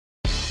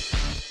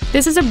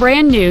This is a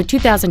brand new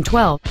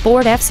 2012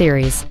 Ford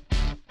F-Series.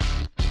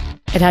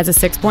 It has a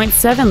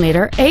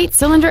 6.7-liter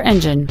 8-cylinder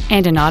engine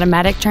and an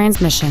automatic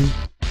transmission.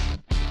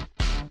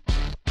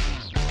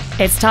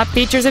 Its top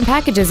features and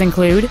packages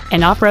include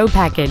an off-road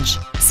package,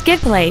 skid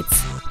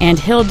plates, and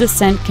hill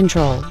descent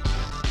control.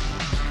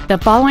 The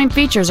following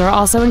features are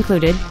also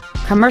included: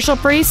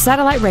 commercial-free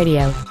satellite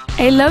radio,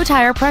 a low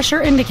tire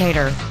pressure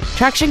indicator,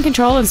 traction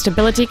control and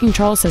stability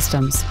control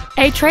systems,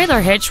 a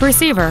trailer hitch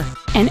receiver,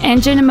 an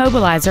engine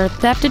immobilizer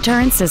theft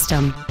deterrent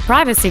system,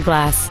 privacy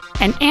glass,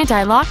 an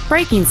anti-lock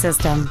braking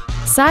system,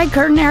 side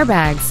curtain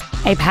airbags,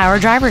 a power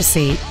driver's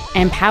seat,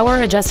 and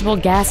power adjustable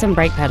gas and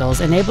brake pedals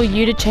enable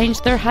you to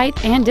change their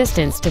height and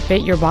distance to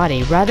fit your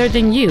body rather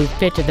than you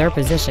fit to their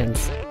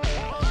positions.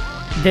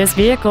 This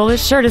vehicle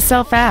is sure to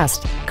sell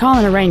fast. Call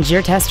and arrange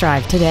your test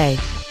drive today.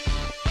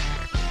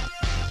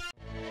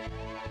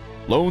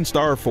 Lone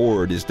Star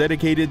Ford is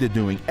dedicated to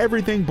doing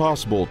everything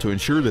possible to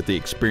ensure that the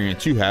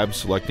experience you have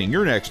selecting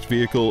your next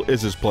vehicle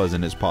is as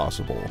pleasant as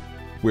possible.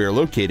 We are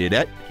located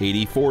at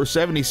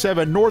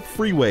 8477 North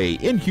Freeway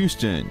in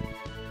Houston.